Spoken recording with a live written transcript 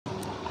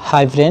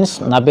Hi friends,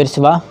 నా పేరు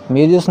శివ.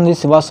 మీరు చూస్తుంది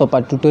Shiva sofa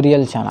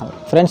tutorial channel.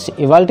 Friends,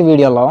 ఇవాళ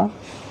వీడియోలో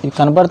ఇది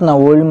కనపడుతున్న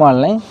ఓల్డ్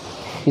మోడల్ని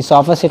ఈ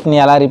సోఫా సెట్ని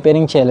ఎలా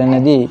రిపేరింగ్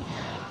చేయాలనేది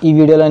ఈ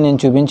వీడియోలో నేను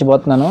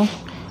చూపించబోతున్నాను.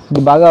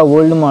 ఇది బాగా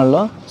ఓల్డ్ మోడల్,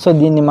 సో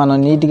దీన్ని మనం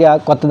నీట్గా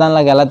కొత్త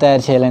దానిలాగా ఎలా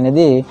తయారు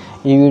చేయాలనేది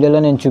ఈ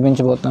వీడియోలో నేను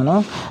చూపించబోతున్నాను.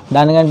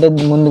 దానికంటే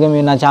ముందుగా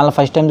మీరు నా ఛానల్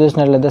ఫస్ట్ టైం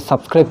చూసినట్లయితే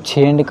సబ్స్క్రైబ్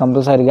చేయండి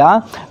కంపల్సరీగా.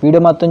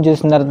 వీడియో మొత్తం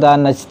చూసిన తర్వాత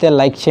నచ్చితే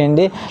లైక్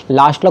చేయండి,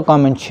 లాస్ట్లో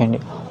కామెంట్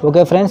చేయండి.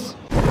 Okay friends,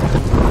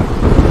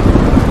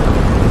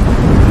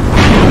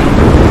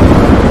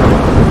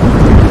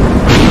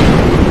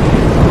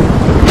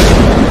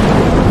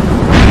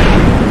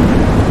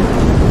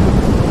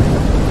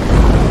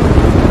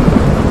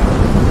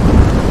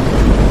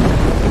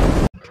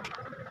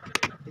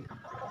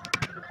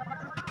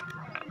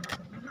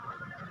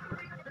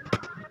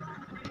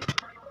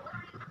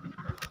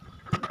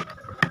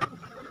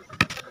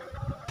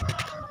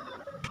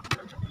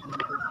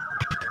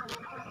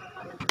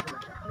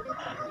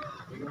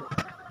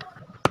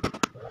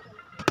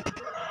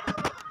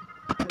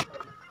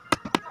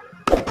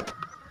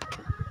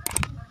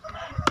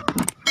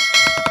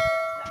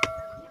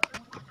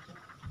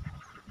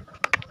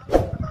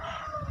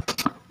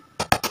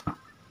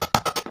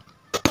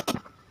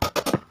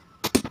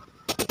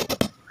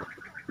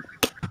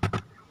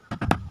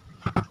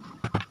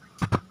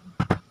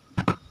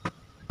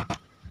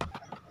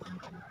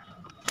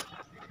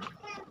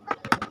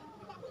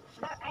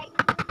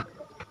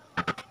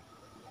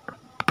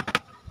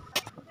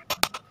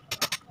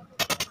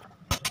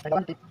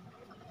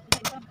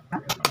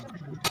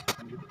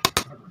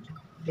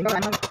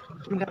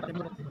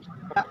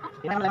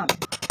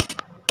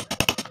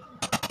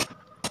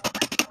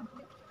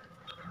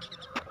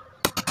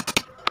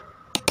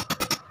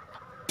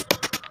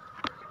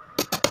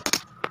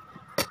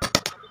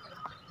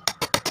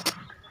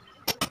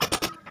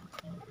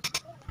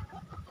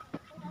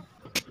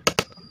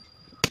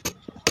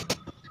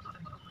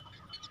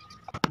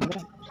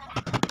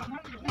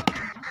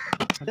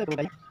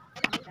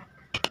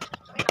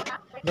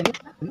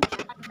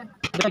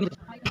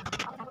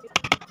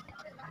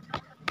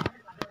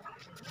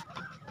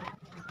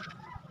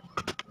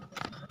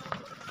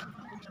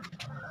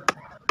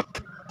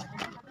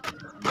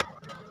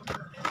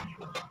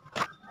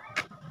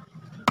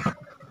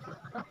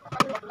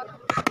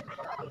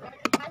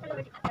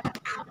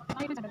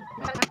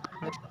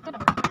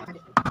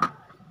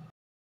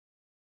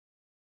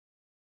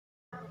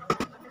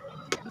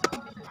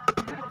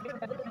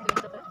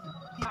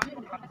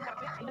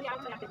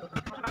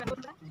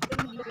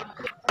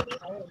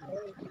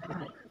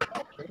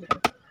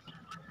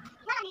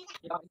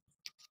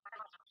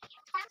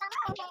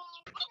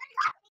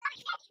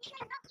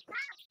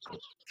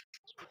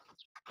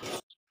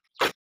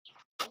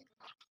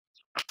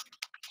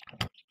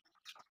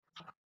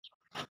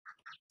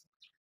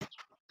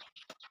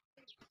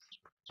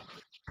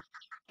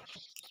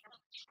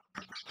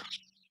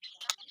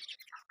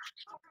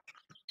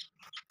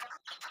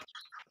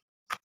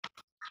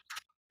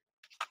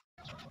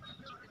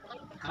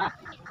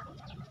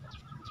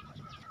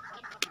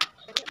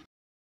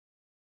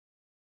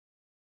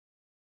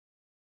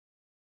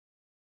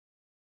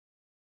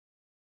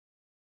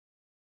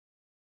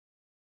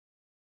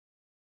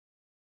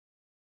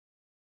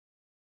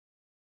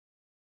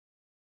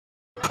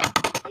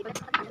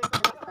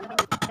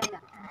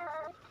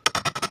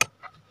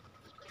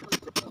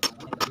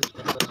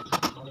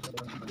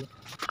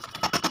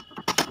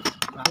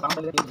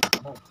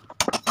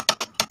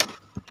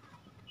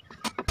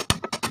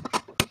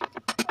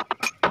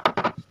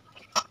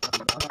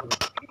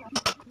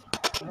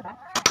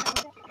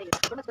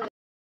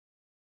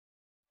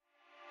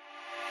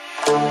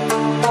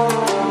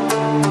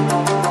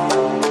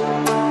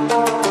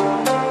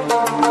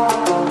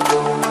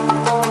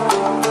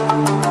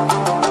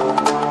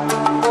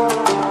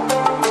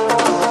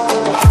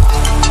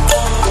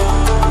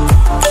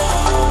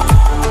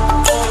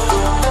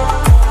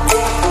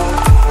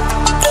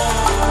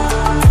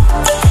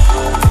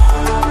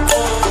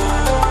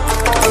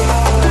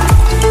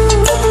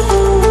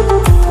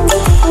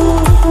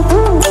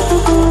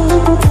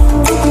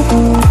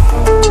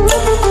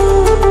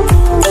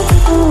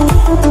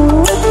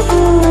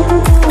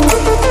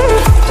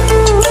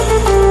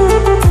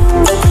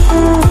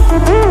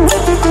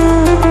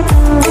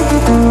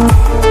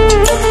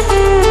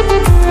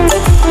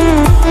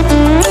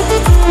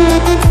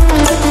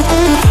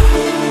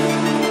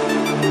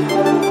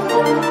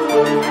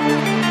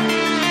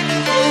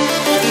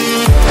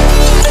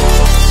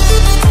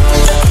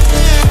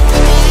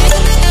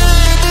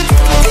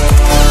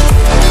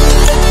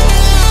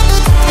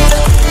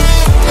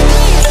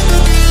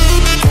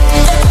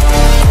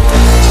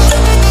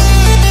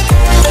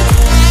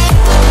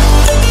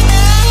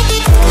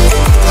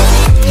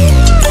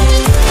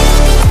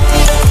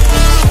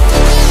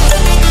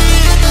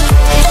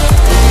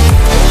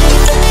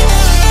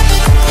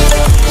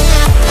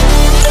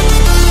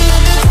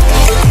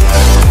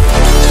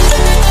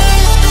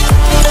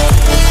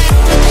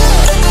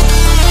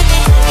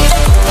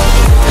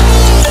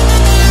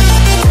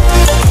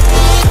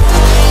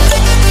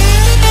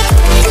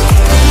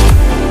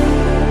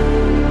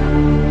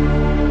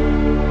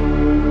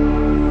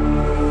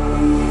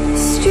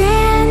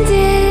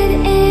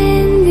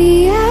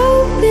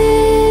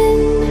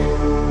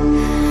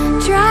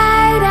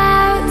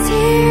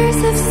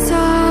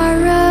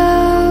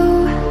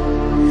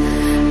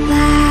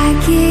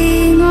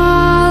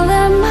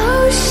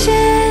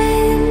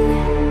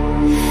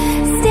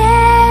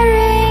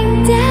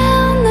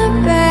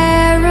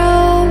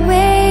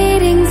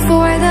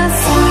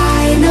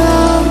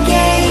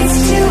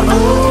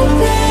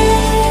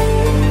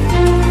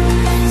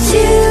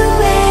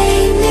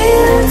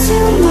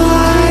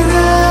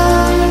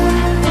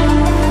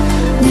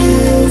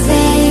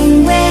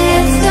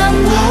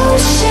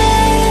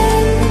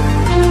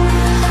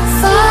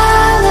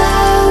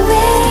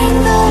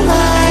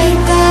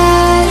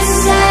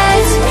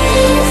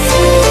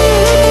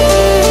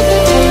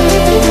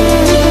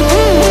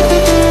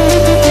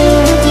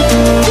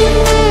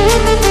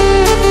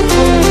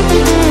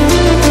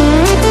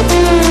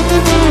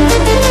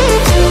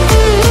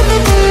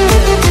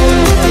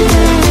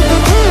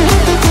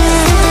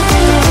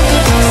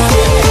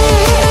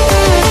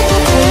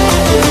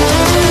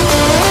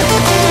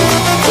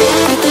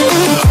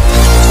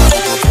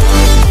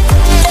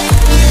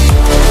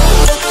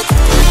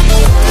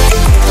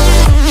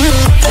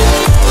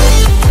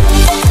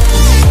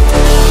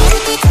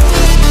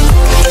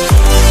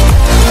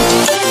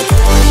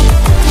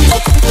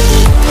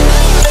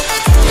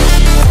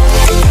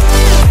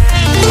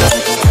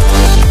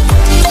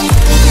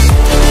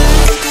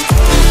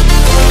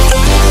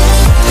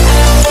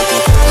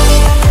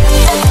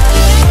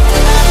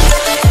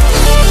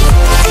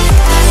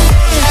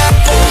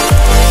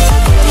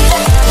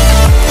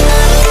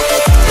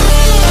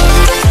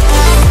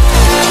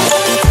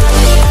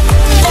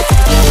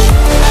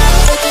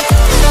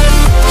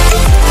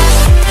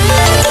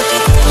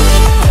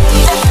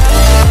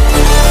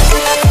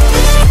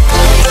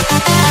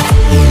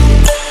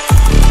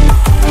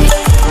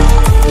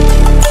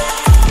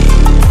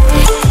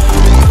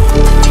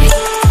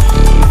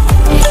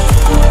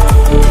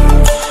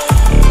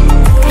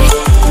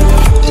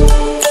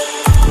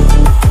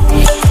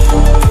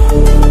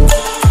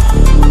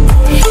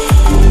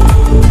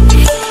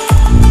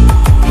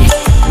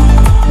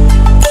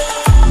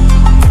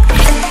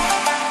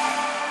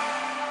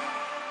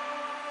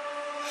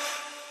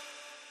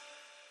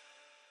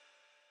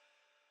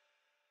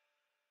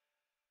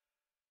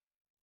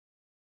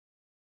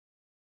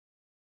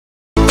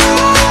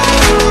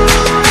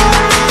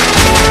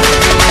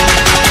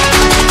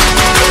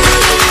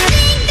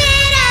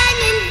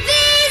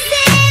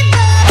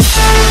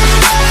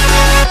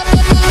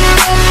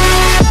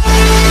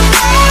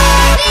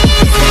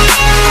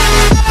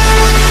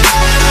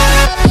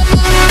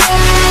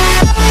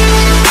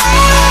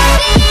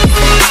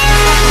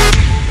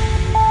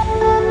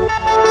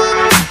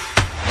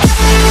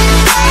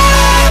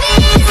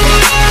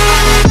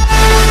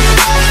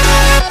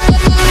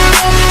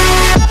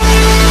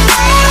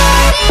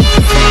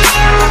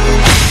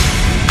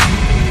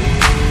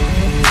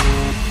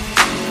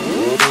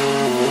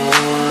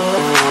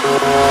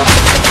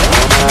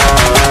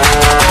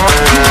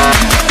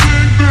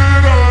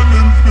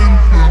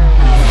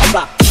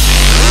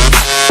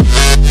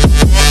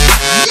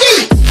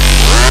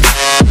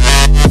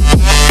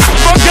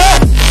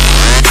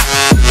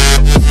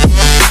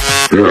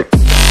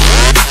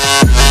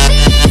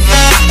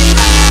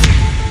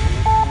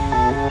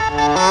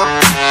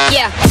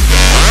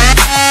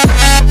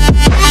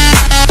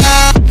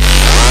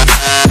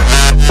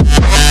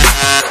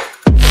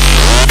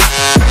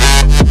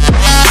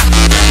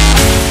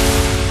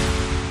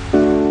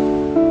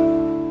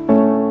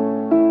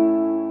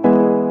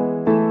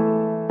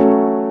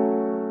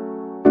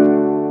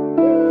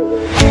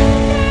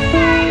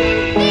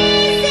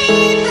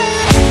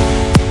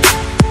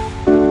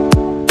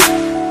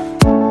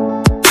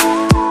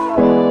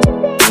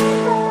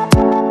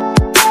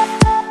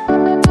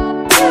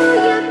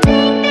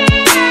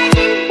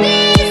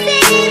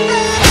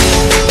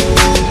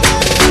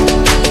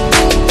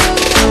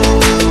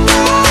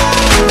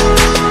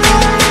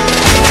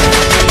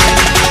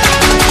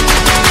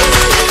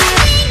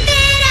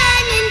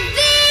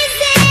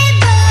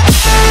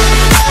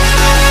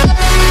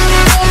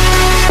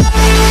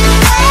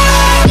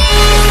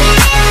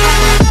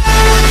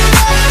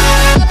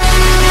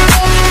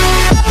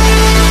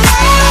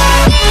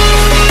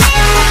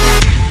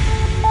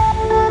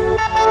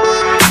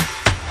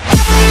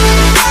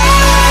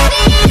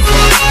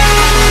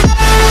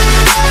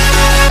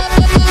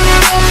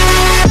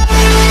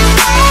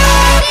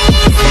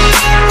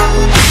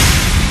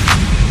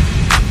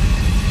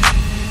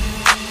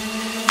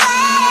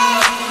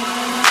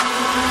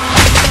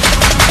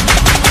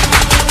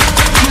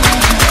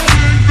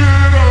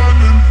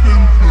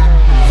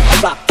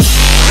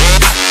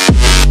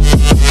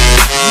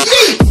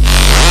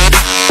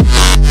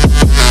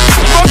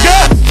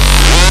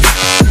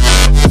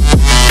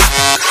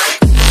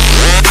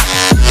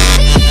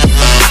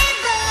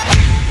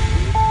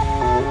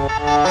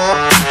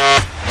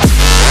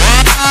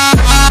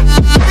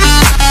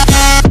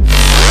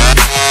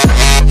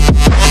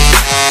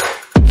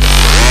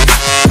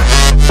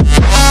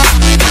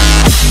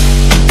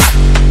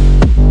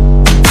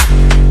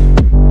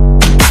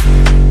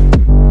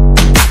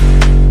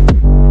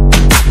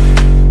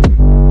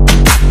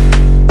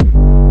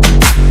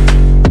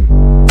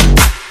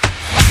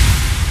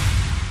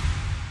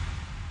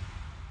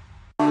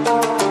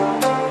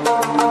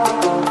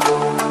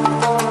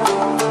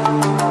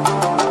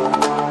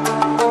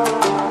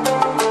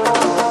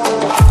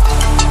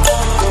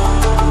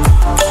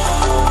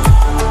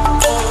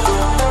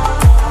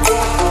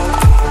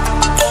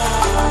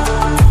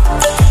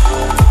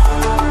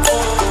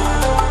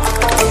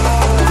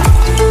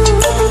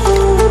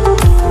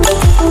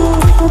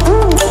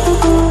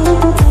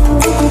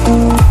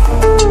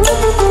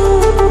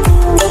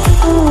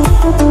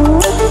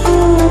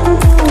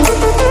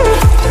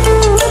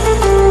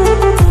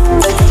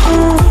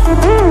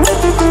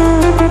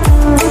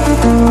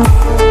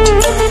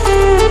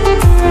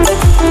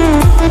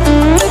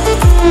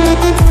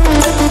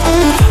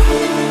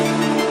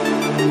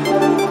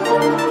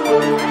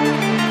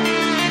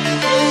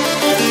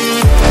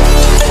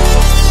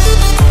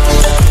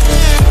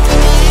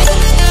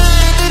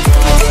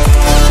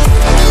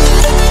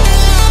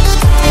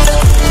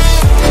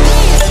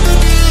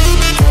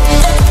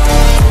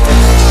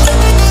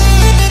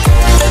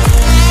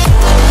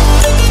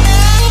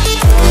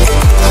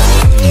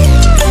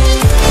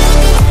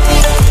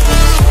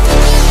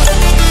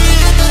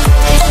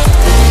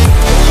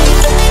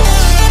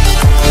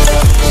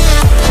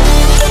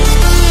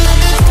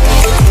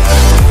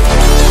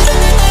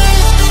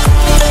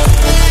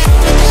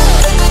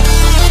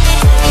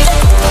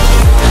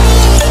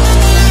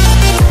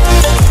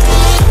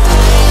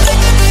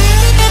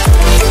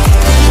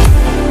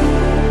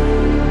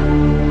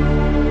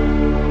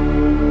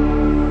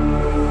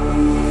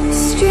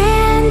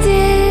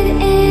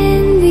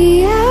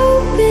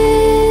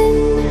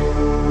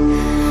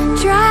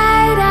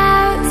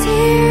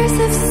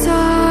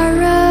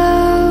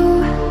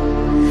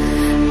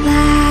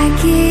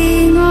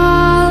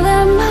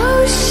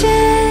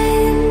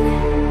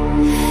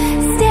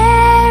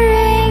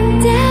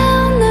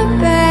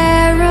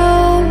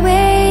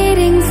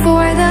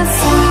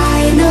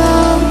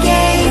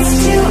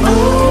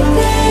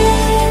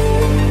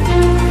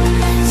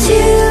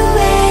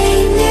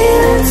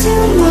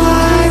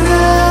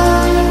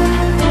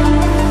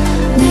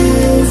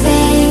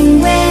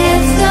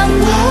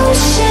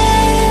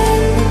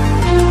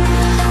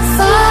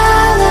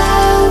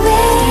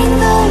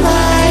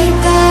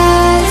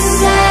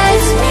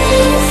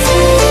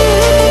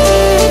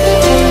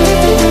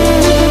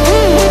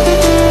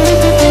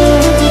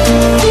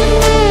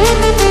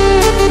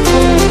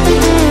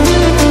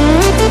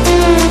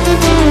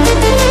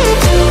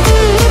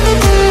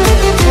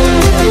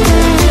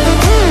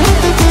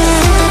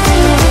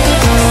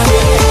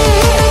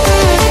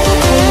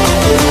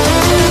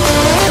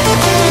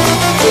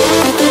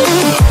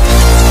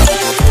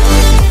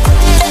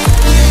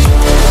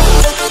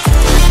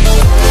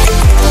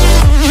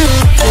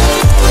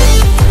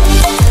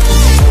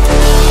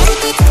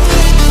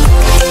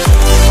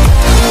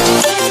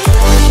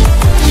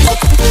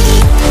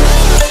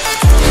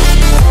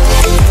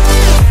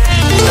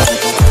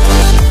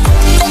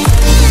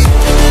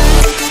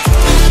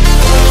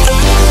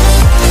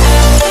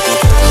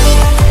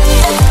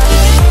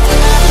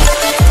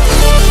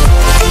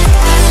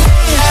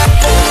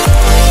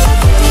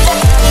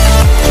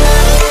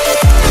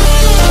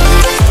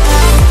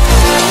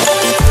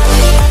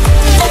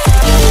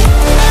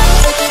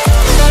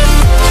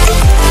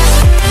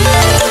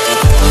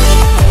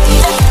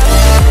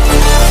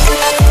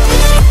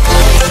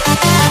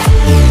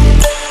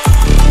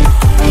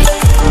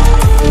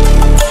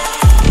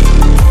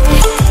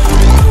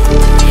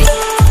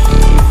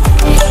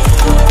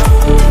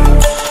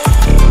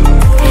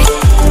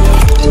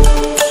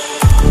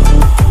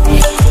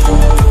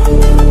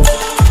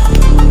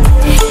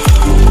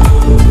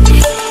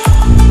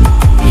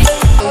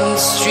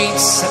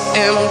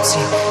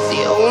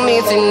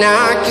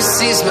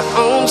 my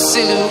own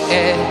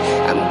silhouette.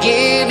 I'm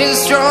getting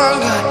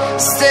stronger,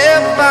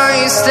 step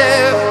by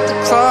step. The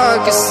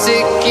clock is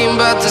ticking,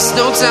 but there's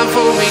no time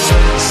for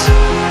regrets.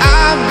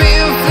 I've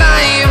been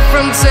flying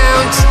from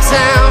town to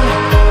town,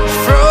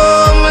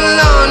 from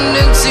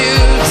London to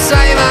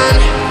Taiwan.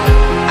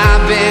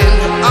 I've been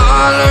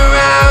all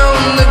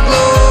around the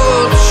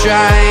globe,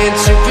 trying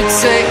to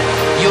protect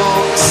your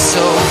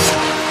soul.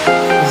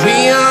 We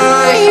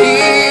are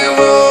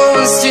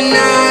heroes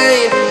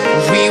tonight.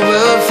 We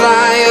will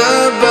fly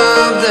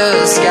above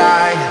the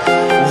sky.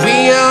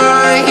 We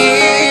are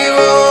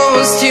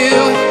heroes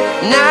tonight.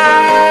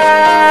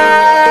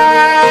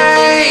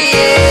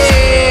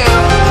 Yeah.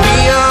 We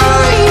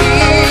are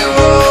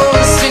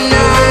heroes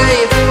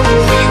tonight.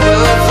 We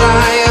will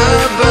fly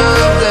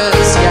above the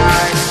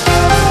sky.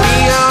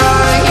 We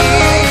are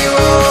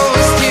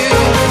heroes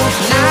tonight.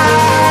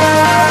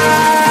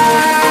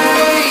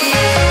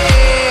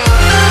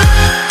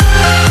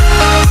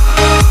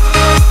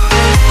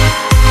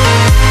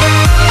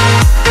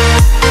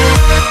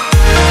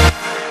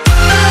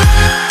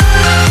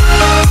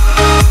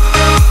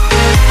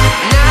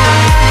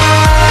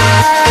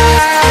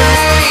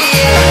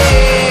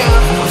 Yeah.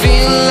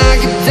 Feel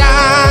like a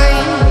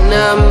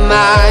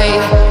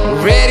dynamite,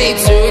 ready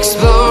to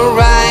explode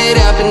right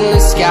up in the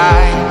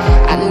sky.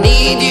 I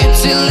need you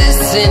to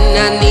listen,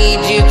 I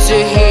need you to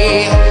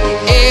hear,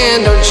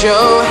 and don't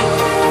show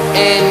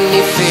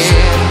any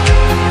fear.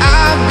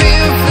 I've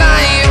been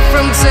flying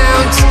from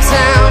town to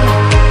town,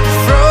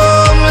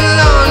 from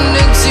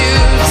London to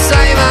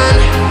Taiwan.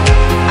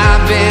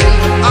 I've been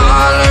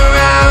all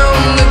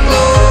around the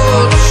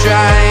globe,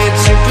 trying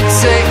to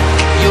protect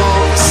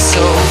your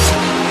soul.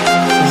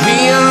 We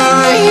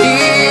are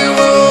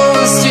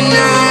heroes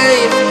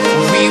tonight.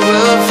 We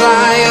will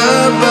fly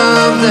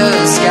above the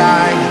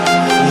sky.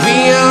 We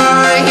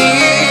are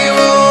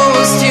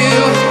heroes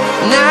tonight.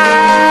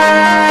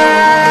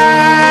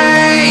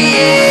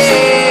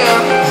 Yeah.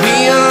 We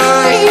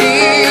are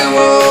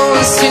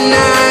heroes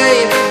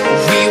tonight.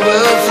 We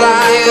will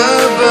fly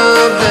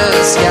above the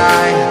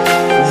sky.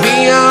 We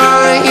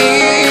are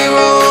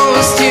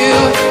heroes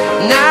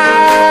tonight.